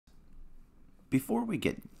Before we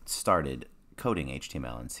get started coding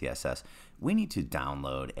HTML and CSS, we need to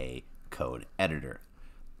download a code editor.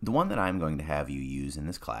 The one that I'm going to have you use in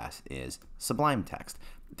this class is Sublime Text.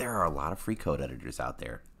 There are a lot of free code editors out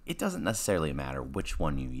there. It doesn't necessarily matter which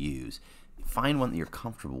one you use. Find one that you're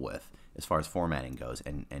comfortable with as far as formatting goes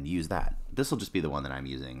and use that. This will just be the one that I'm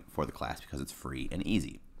using for the class because it's free and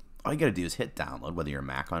easy. All you got to do is hit download, whether you're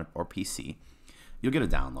Mac or PC. You'll get a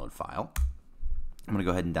download file. I'm going to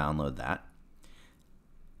go ahead and download that.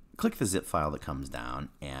 Click the zip file that comes down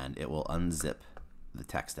and it will unzip the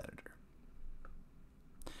text editor.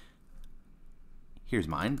 Here's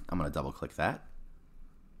mine. I'm going to double click that.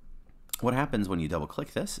 What happens when you double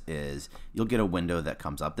click this is you'll get a window that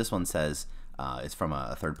comes up. This one says it's from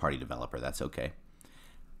a third-party developer. That's okay.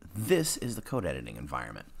 This is the code editing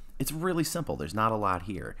environment. It's really simple. There's not a lot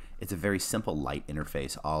here. It's a very simple, light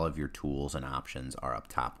interface. All of your tools and options are up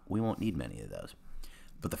top. We won't need many of those.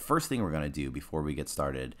 But the first thing we're going to do before we get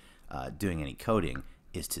started doing any coding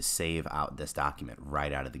is to save out this document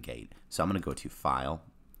right out of the gate. So I'm going to go to File,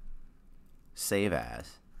 Save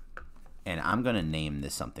As, and I'm going to name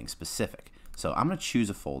this something specific. So I'm going to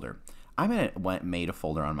choose a folder. I made a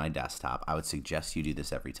folder on my desktop. I would suggest you do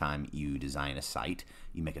this every time you design a site.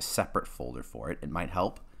 You make a separate folder for it. It might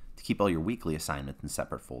help to keep all your weekly assignments in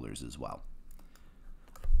separate folders as well.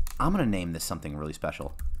 I'm going to name this something really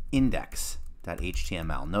special,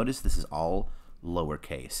 index.html. Notice this is all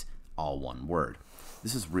lowercase, all one word.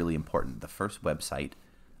 This is really important. The first website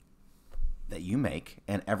that you make,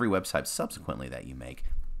 and every website subsequently that you make,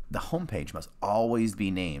 the homepage must always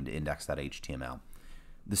be named index.html.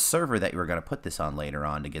 The server that you're going to put this on later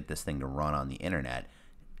on to get this thing to run on the internet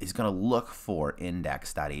is going to look for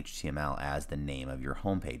index.html as the name of your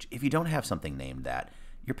homepage. If you don't have something named that,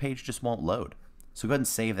 your page just won't load. So go ahead and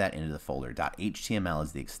save that into the folder. .html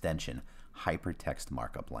is the extension. Hypertext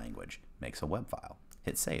Markup Language makes a web file.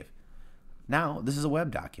 Hit save. Now this is a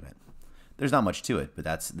web document. There's not much to it, but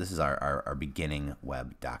this is our beginning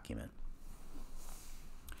web document.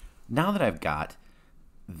 Now that I've got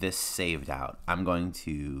this saved out, I'm going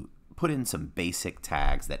to put in some basic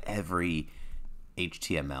tags that every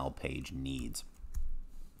HTML page needs.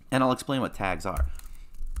 And I'll explain what tags are.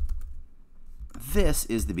 This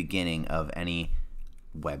is the beginning of any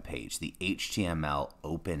web page, the HTML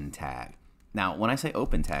open tag. Now, when I say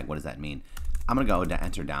open tag, what does that mean? I'm going to go to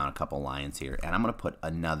enter down a couple lines here, and I'm going to put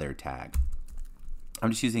another tag.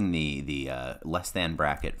 I'm just using the less than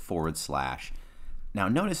bracket /. Now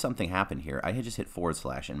notice something happened here. I had just hit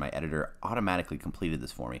 /, and my editor automatically completed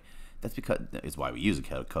this for me. That's because is why we use a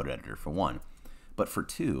code editor for one. But for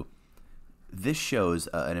two, this shows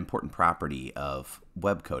an important property of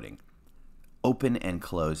web coding: open and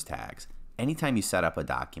close tags. Anytime you set up a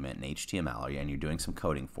document in HTML and you're doing some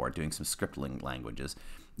coding for it, doing some scripting languages,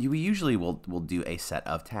 you usually will do a set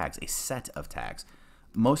of tags.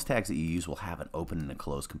 Most tags that you use will have an open and a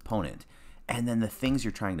close component. And then the things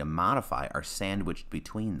you're trying to modify are sandwiched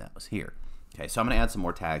between those here. Okay, so I'm going to add some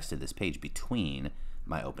more tags to this page between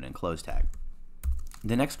my open and close tag.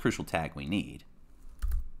 The next crucial tag we need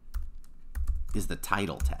is the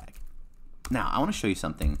title tag. Now, I want to show you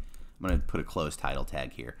something. I'm going to put a close title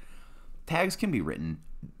tag here. Tags can be written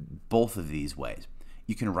both of these ways.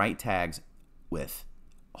 You can write tags with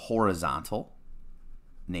horizontal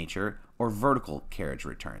nature or vertical carriage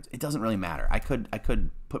returns. It doesn't really matter. I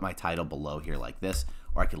could put my title below here like this,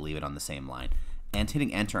 or I could leave it on the same line. And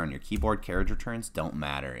hitting enter on your keyboard, carriage returns don't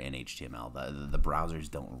matter in HTML. The browsers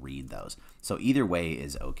don't read those. So either way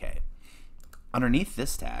is okay. Underneath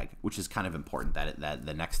this tag, which is kind of important that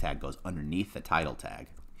the next tag goes underneath the title tag,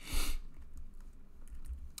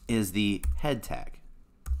 is the head tag.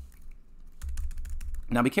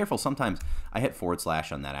 Now be careful, sometimes I hit /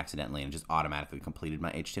 on that accidentally and just automatically completed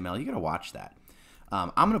my HTML. You gotta watch that.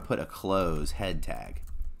 I'm gonna put a close head tag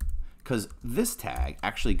because this tag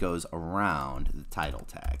actually goes around the title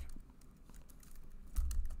tag.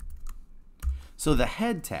 So the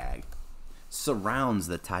head tag surrounds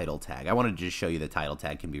the title tag. I wanted to just show you the title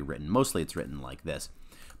tag can be written. Mostly it's written like this,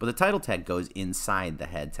 but the title tag goes inside the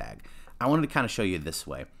head tag. I wanted to kind of show you this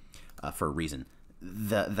way for a reason.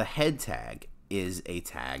 The head tag is a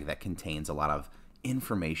tag that contains a lot of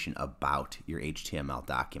information about your HTML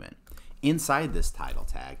document. Inside this title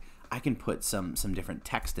tag, I can put some different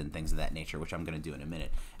text and things of that nature, which I'm going to do in a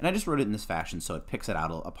minute. And I just wrote it in this fashion so it picks it out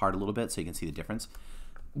apart a little bit so you can see the difference.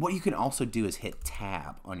 What you can also do is hit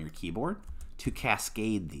tab on your keyboard to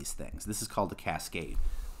cascade these things. This is called a cascade.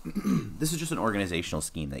 This is just an organizational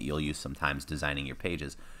scheme that you'll use sometimes designing your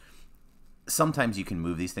pages. Sometimes you can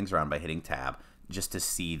move these things around by hitting tab just to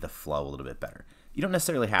see the flow a little bit better. You don't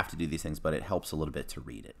necessarily have to do these things, but it helps a little bit to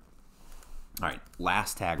read it. All right,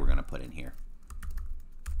 last tag we're going to put in here.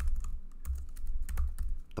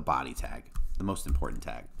 The body tag, the most important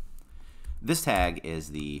tag. This tag is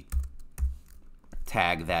the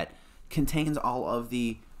tag that contains all of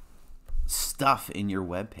the stuff in your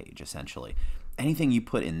web page, essentially. Anything you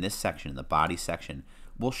put in this section, the body section,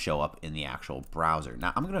 will show up in the actual browser.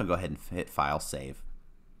 Now, I'm going to go ahead and hit File, Save.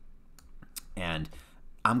 And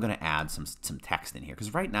I'm going to add some text in here.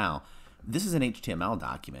 Because right now, this is an HTML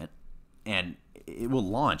document. And it will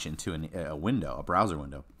launch into a window, a browser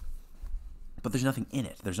window. But there's nothing in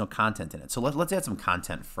it. There's no content in it. So let's add some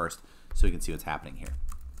content first so we can see what's happening here.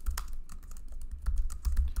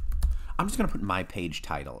 I'm just going to put my page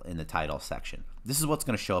title in the title section. This is what's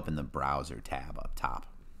going to show up in the browser tab up top.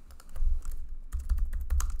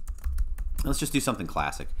 Let's just do something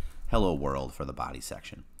classic. Hello world for the body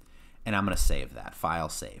section. And I'm going to save that. File,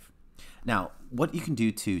 save. Now, what you can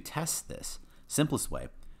do to test this, simplest way,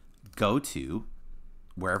 go to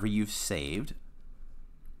wherever you've saved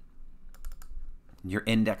your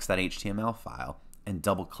index.html file and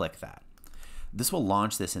double click that. This will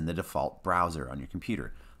launch this in the default browser on your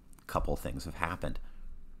computer. A couple things have happened.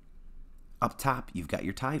 Up top, you've got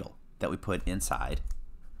your title that we put inside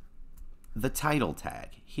the title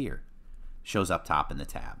tag here. Shows up top in the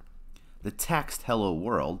tab. The text hello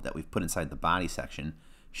world that we've put inside the body section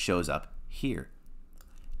shows up here.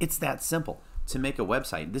 It's that simple. To make a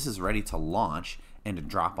website, this is ready to launch and to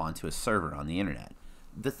drop onto a server on the internet.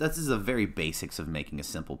 This is the very basics of making a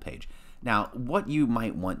simple page. Now, what you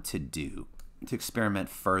might want to do to experiment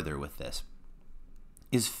further with this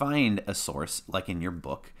is find a source, like in your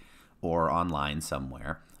book or online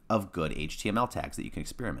somewhere, of good HTML tags that you can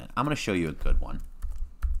experiment. I'm going to show you a good one.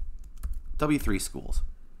 W3 Schools.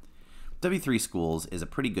 W3 Schools is a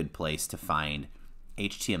pretty good place to find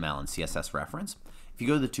HTML and CSS reference. If you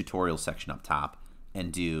go to the tutorial section up top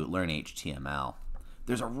and do Learn HTML,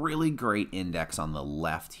 there's a really great index on the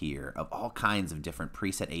left here of all kinds of different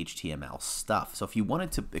preset HTML stuff. So if you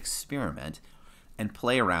wanted to experiment and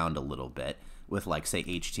play around a little bit with, like, say,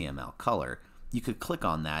 HTML color, you could click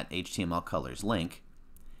on that HTML colors link,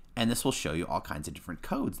 and this will show you all kinds of different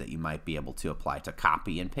codes that you might be able to apply to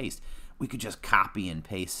copy and paste. We could just copy and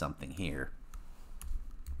paste something here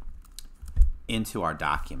into our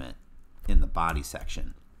document in the body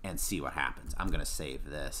section and see what happens. I'm going to save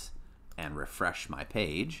this and refresh my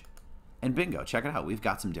page, and bingo, check it out. We've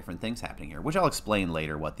got some different things happening here, which I'll explain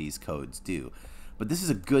later what these codes do. But this is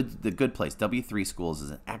the good place. W3 Schools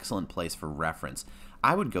is an excellent place for reference.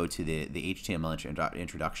 I would go to the HTML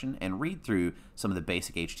introduction and read through some of the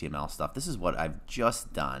basic HTML stuff. This is what I've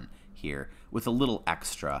just done here with a little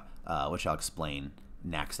extra, which I'll explain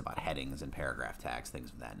next about headings and paragraph tags,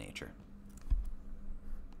 things of that nature.